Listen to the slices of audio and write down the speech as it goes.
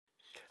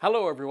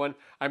Hello everyone,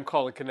 I'm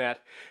Colin Canet.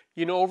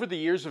 Over the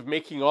years of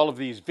making all of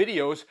these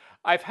videos,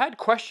 I've had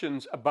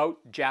questions about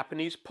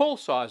Japanese pull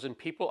saws, and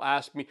people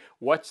ask me,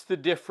 what's the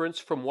difference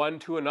from one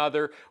to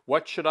another?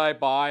 What should I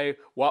buy?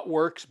 What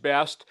works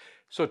best?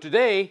 So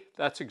today,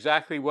 that's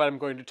exactly what I'm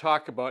going to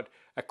talk about.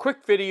 A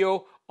quick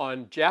video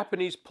on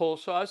Japanese pull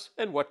saws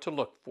and what to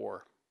look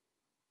for.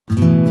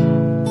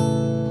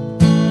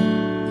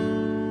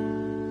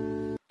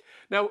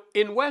 Now,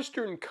 in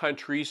Western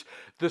countries,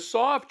 the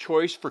saw of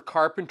choice for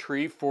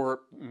carpentry for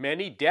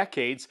many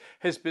decades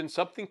has been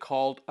something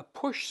called a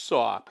push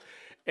saw.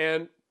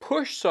 And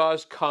push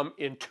saws come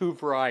in two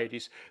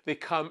varieties. They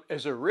come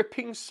as a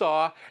ripping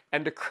saw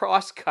and a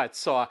crosscut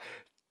saw.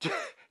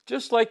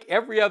 Just like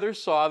every other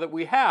saw that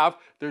we have,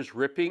 there's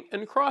ripping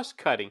and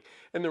cross-cutting.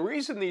 And the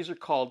reason these are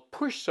called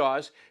push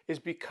saws is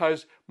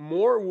because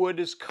more wood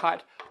is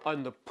cut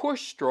on the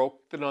push stroke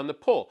than on the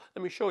pull.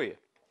 Let me show you.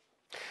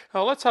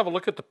 Now let's have a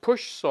look at the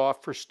push saw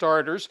for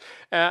starters,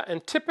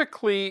 and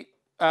typically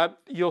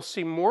you'll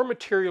see more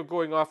material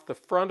going off the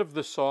front of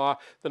the saw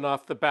than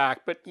off the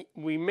back, but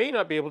we may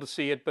not be able to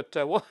see it, but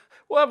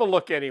we'll have a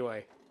look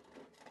anyway.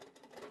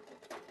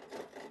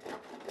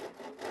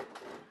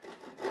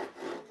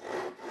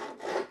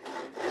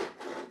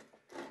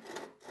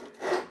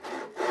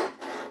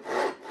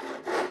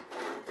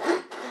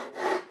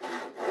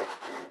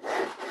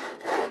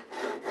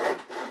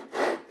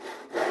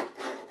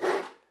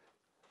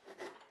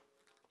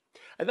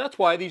 And that's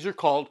why these are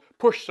called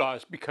push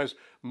saws, because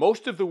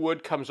most of the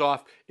wood comes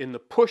off in the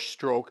push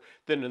stroke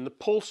than in the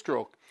pull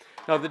stroke.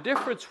 Now the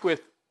difference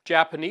with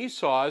Japanese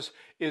saws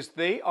is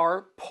they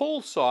are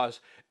pull saws,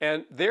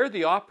 and they're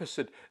the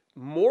opposite.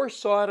 More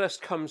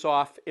sawdust comes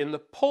off in the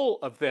pull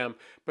of them,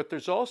 but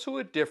there's also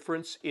a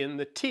difference in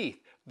the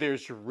teeth.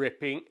 There's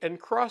ripping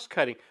and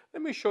cross-cutting.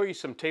 Let me show you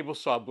some table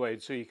saw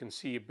blades so you can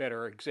see a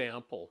better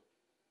example.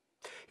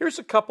 Here's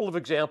a couple of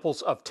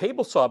examples of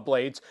table saw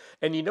blades,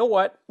 and you know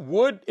what?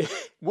 Wood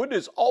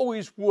is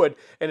always wood,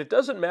 and it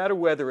doesn't matter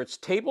whether it's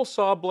table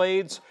saw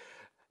blades,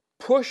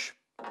 push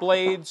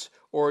blades,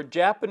 or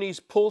Japanese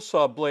pull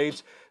saw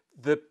blades.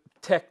 The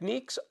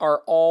techniques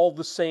are all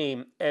the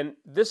same, and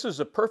this is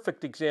a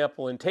perfect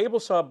example. In table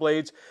saw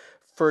blades,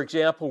 for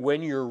example,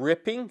 when you're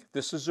ripping,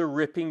 this is a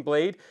ripping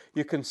blade,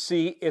 you can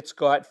see it's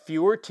got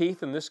fewer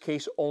teeth, in this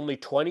case only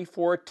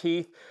 24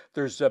 teeth.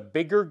 There's a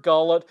bigger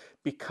gullet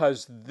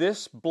because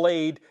this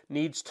blade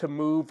needs to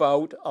move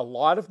out a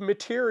lot of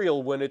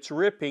material when it's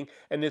ripping,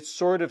 and it's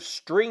sort of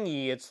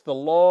stringy. It's the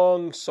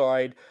long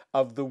side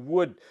of the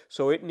wood,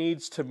 so it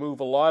needs to move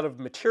a lot of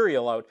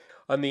material out.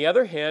 On the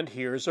other hand,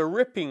 here's a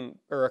ripping,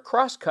 or a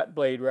crosscut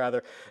blade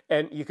rather,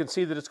 and you can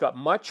see that it's got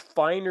much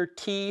finer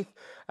teeth,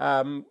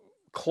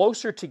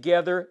 closer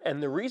together,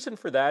 and the reason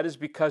for that is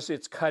because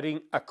it's cutting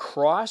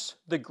across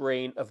the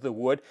grain of the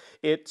wood.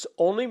 It's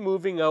only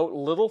moving out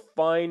little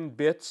fine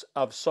bits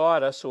of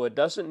sawdust, so it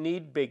doesn't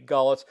need big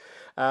gullets,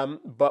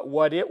 but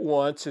what it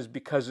wants is,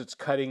 because it's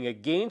cutting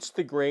against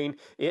the grain,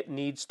 it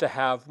needs to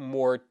have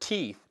more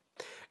teeth.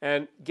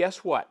 And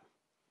guess what?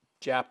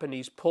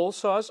 Japanese pull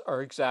saws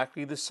are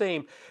exactly the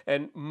same,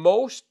 and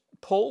most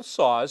pull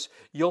saws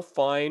you'll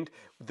find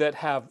that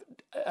have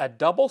a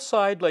double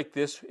side like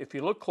this. If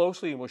you look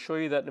closely, and we'll show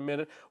you that in a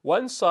minute,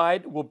 one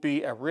side will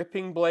be a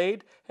ripping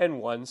blade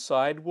and one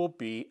side will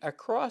be a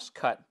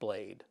cross-cut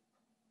blade.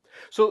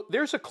 So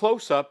there's a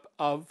close-up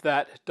of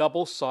that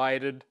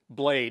double-sided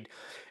blade.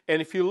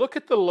 And if you look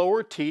at the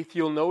lower teeth,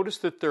 you'll notice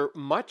that they're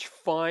much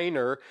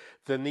finer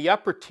than the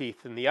upper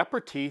teeth, and the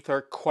upper teeth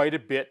are quite a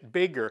bit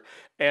bigger.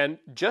 And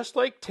just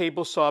like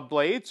table saw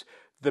blades,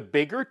 the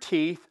bigger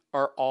teeth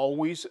are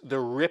always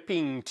the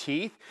ripping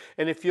teeth,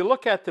 and if you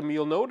look at them,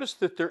 you'll notice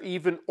that they're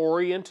even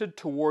oriented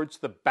towards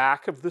the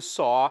back of the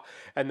saw,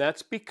 and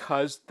that's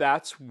because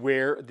that's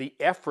where the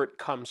effort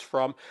comes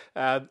from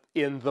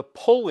in the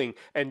pulling.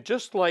 And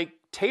just like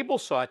table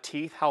saw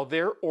teeth, how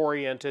they're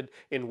oriented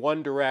in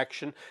one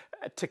direction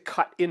to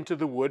cut into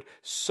the wood,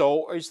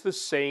 so is the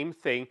same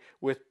thing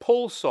with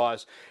pull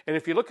saws. And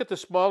if you look at the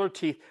smaller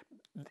teeth,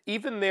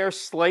 even they're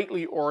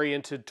slightly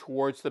oriented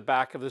towards the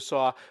back of the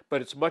saw,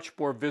 but it's much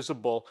more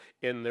visible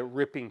in the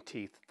ripping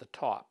teeth at the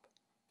top.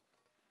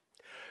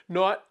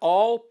 Not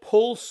all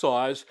pull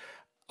saws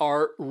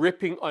are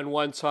ripping on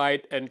one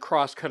side and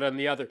cross-cut on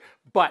the other,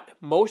 but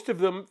most of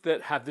them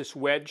that have this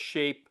wedge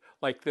shape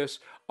like this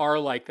are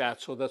like that,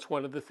 so that's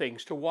one of the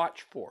things to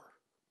watch for.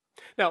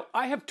 Now,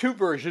 I have two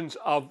versions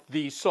of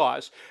these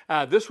saws.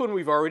 This one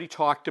we've already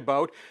talked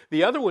about.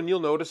 The other one,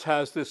 you'll notice,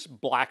 has this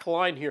black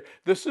line here.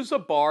 This is a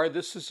bar.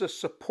 This is a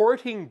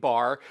supporting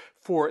bar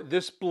for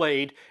this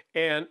blade,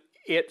 and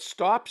it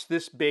stops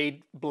this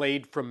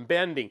blade from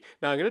bending.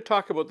 Now, I'm going to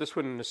talk about this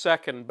one in a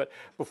second, but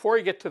before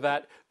I get to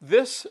that,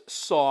 this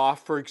saw,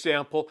 for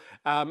example,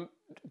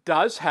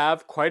 does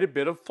have quite a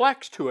bit of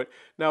flex to it.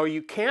 Now,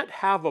 you can't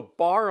have a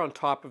bar on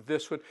top of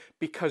this one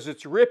because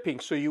it's ripping,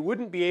 so you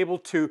wouldn't be able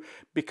to,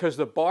 because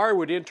the bar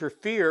would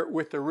interfere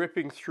with the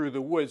ripping through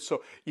the wood,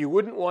 so you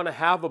wouldn't want to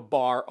have a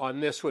bar on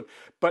this one.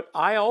 But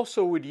I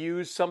also would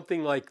use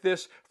something like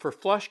this for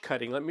flush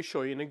cutting. Let me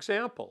show you an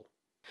example.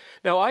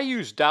 Now, I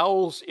use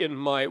dowels in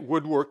my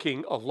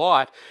woodworking a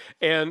lot,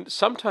 and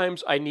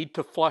sometimes I need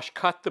to flush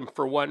cut them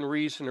for one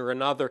reason or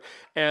another.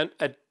 And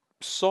a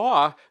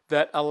saw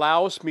that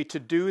allows me to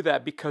do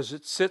that because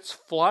it sits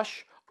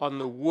flush on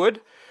the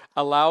wood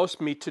allows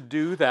me to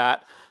do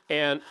that.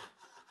 And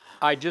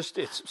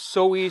it's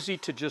so easy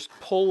to just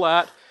pull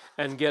that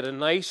and get a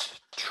nice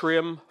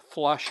trim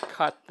flush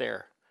cut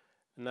there.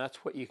 And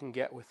that's what you can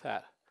get with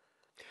that.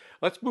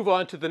 Let's move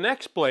on to the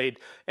next blade,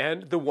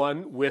 and the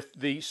one with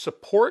the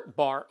support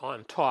bar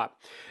on top.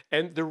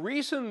 And the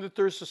reason that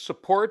there's a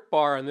support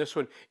bar on this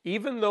one,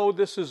 even though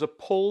this is a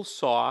pull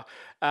saw,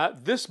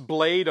 this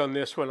blade on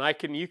this one,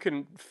 you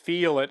can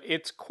feel it.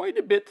 It's quite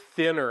a bit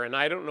thinner, and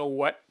I don't know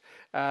what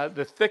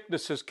the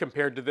thickness is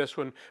compared to this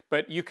one,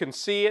 but you can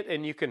see it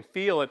and you can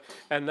feel it,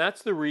 and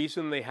that's the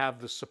reason they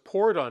have the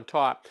support on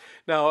top.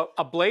 Now,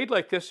 a blade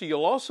like this,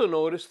 you'll also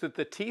notice that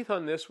the teeth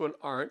on this one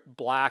aren't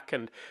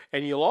blackened,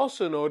 and you'll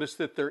also notice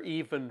that they're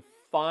even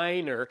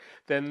finer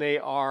than they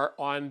are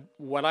on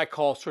what I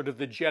call sort of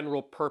the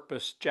general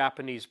purpose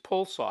Japanese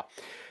pull saw.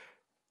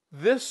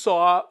 This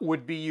saw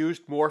would be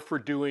used more for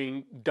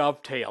doing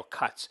dovetail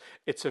cuts.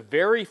 It's a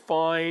very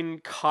fine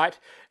cut,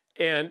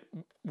 and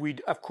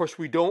of course,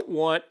 we don't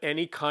want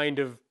any kind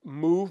of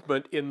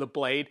movement in the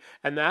blade,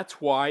 and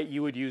that's why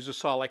you would use a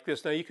saw like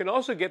this. Now, you can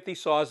also get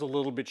these saws a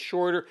little bit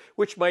shorter,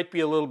 which might be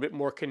a little bit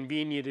more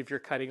convenient if you're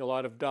cutting a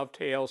lot of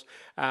dovetails.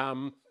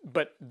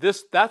 But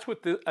that's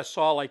what a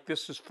saw like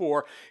this is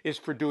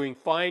for doing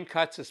fine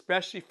cuts,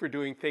 especially for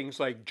doing things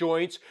like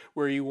joints,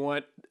 where you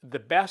want the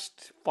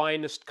best,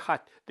 finest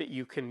cut that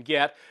you can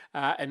get,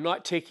 and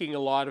not taking a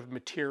lot of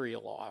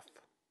material off.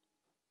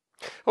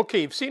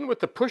 Okay, you've seen what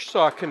the push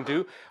saw can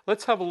do.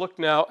 Let's have a look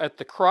now at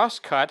the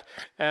crosscut,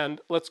 and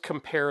let's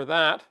compare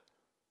that.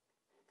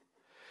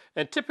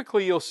 And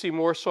typically you'll see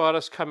more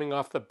sawdust coming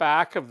off the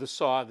back of the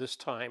saw this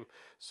time.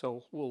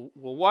 So we'll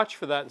watch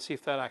for that and see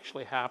if that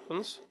actually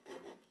happens.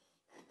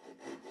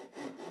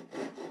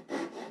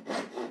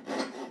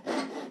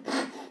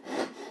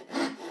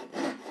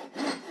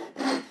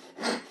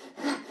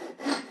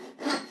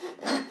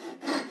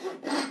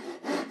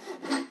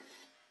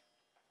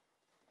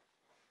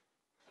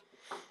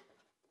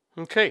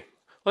 Okay,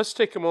 let's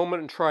take a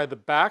moment and try the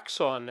back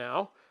saw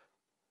now.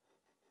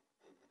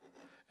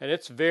 And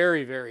it's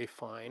very, very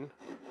fine.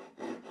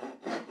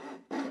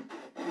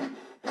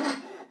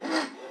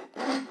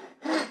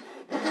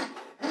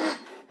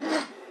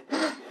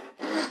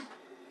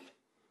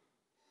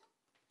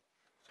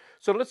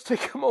 So let's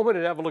take a moment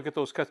and have a look at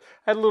those cuts.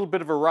 I had a little bit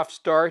of a rough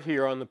start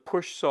here on the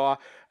push saw,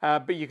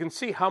 but you can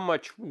see how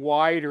much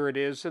wider it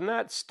is, and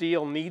that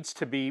steel needs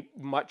to be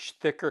much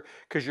thicker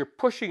because you're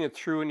pushing it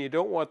through and you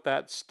don't want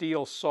that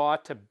steel saw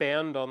to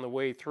bend on the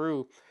way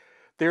through.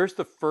 There's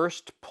the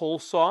first pull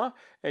saw,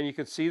 and you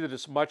can see that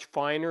it's much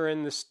finer,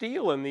 and the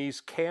steel in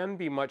these can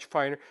be much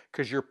finer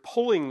because you're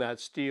pulling that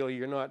steel,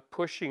 you're not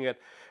pushing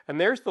it. And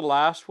there's the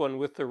last one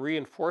with the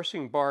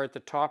reinforcing bar at the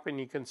top, and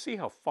you can see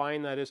how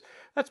fine that is.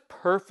 That's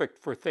perfect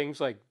for things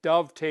like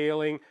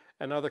dovetailing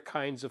and other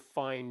kinds of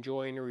fine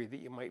joinery that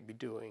you might be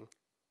doing.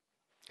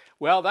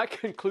 Well, that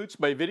concludes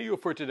my video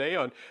for today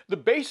on the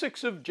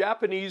basics of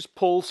Japanese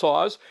pull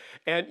saws.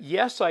 And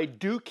yes, I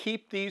do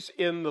keep these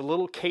in the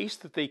little case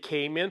that they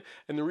came in.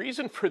 And the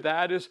reason for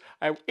that is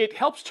it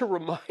helps to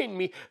remind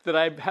me that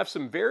I have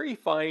some very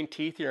fine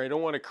teeth here. I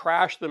don't want to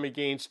crash them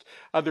against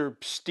other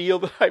steel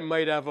that I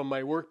might have on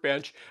my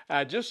workbench,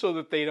 just so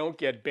that they don't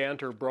get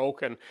bent or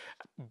broken.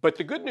 But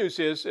the good news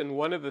is, and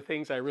one of the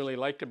things I really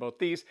liked about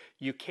these,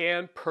 you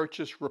can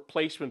purchase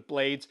replacement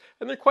blades,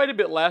 and they're quite a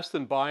bit less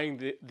than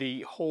buying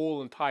the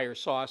whole entire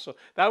saw. So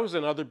that was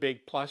another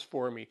big plus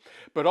for me.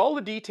 But all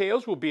the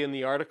details will be in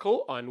the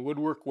article on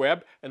Woodwork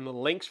Web, and the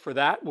links for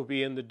that will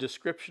be in the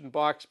description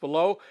box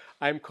below.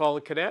 I'm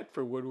Colin Canet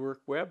for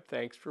Woodwork Web.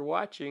 Thanks for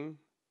watching.